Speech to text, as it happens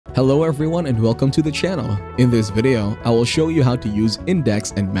Hello everyone and welcome to the channel. In this video, I will show you how to use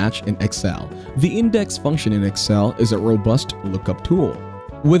index and match in Excel. The index function in Excel is a robust lookup tool.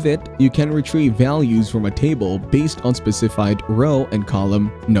 With it, you can retrieve values from a table based on specified row and column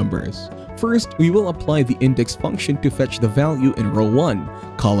numbers. First, we will apply the index function to fetch the value in row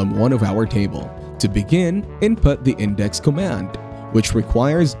 1, column 1 of our table. To begin, input the index command, which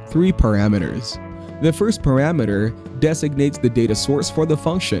requires 3 parameters. The first parameter designates the data source for the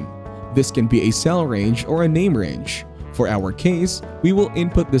function. This can be a cell range or a name range. For our case, we will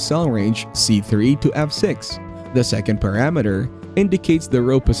input the cell range C3 to F6. The second parameter indicates the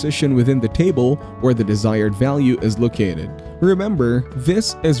row position within the table where the desired value is located. Remember,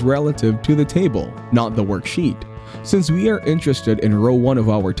 this is relative to the table, not the worksheet. Since we are interested in row 1 of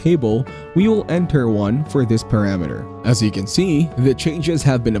our table, we will enter 1 for this parameter. As you can see, the changes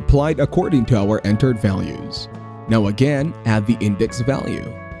have been applied according to our entered values. Now again, add the index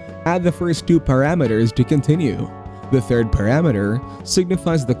value. Add the first 2 parameters to continue. The third parameter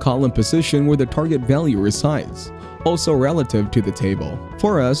signifies the column position where the target value resides, also relative to the table.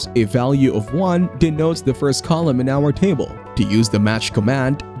 For us, a value of 1 denotes the first column in our table. To use the match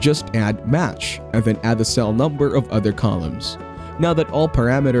command, just add match and then add the cell number of other columns. Now that all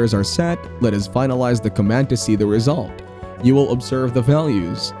parameters are set, let us finalize the command to see the result. You will observe the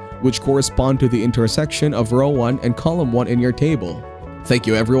values, which correspond to the intersection of row 1 and column 1 in your table. Thank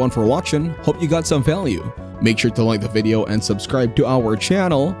you everyone for watching. Hope you got some value. Make sure to like the video and subscribe to our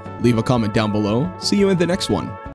channel. Leave a comment down below. See you in the next one.